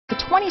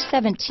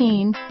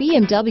2017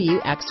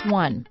 BMW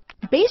X1.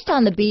 Based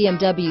on the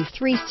BMW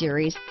 3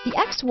 Series, the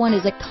X1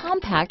 is a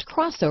compact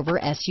crossover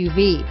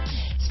SUV.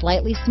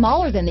 Slightly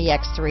smaller than the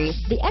X3,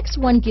 the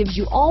X1 gives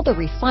you all the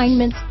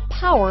refinements,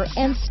 power,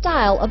 and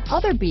style of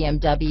other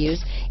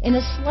BMWs in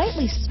a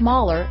slightly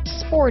smaller,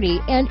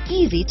 sporty, and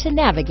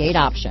easy-to-navigate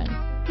option.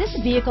 This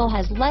vehicle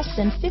has less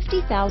than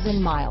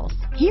 50,000 miles.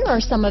 Here are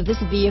some of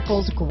this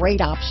vehicle's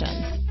great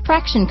options: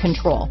 traction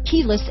control,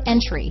 keyless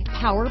entry,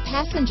 power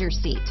passenger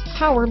seat,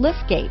 power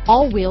liftgate,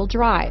 all-wheel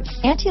drive,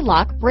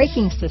 anti-lock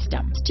braking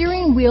system,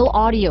 steering wheel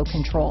audio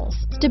controls,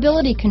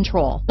 stability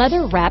control,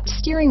 leather-wrapped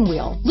steering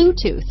wheel,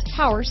 Bluetooth,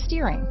 power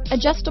steering,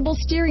 adjustable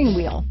steering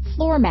wheel,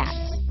 floor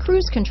mats,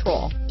 cruise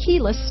control,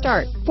 keyless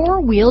start,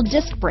 four-wheel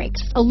disc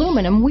brakes,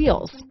 aluminum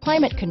wheels,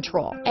 climate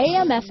control,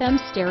 AM/FM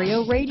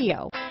stereo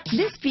radio.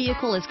 This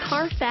vehicle is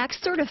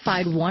Carfax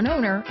certified one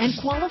owner and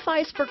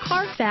qualifies for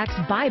Carfax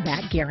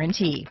buyback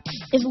guarantee.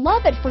 Is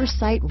love at first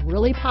sight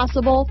really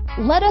possible?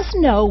 Let us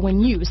know when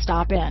you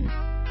stop in.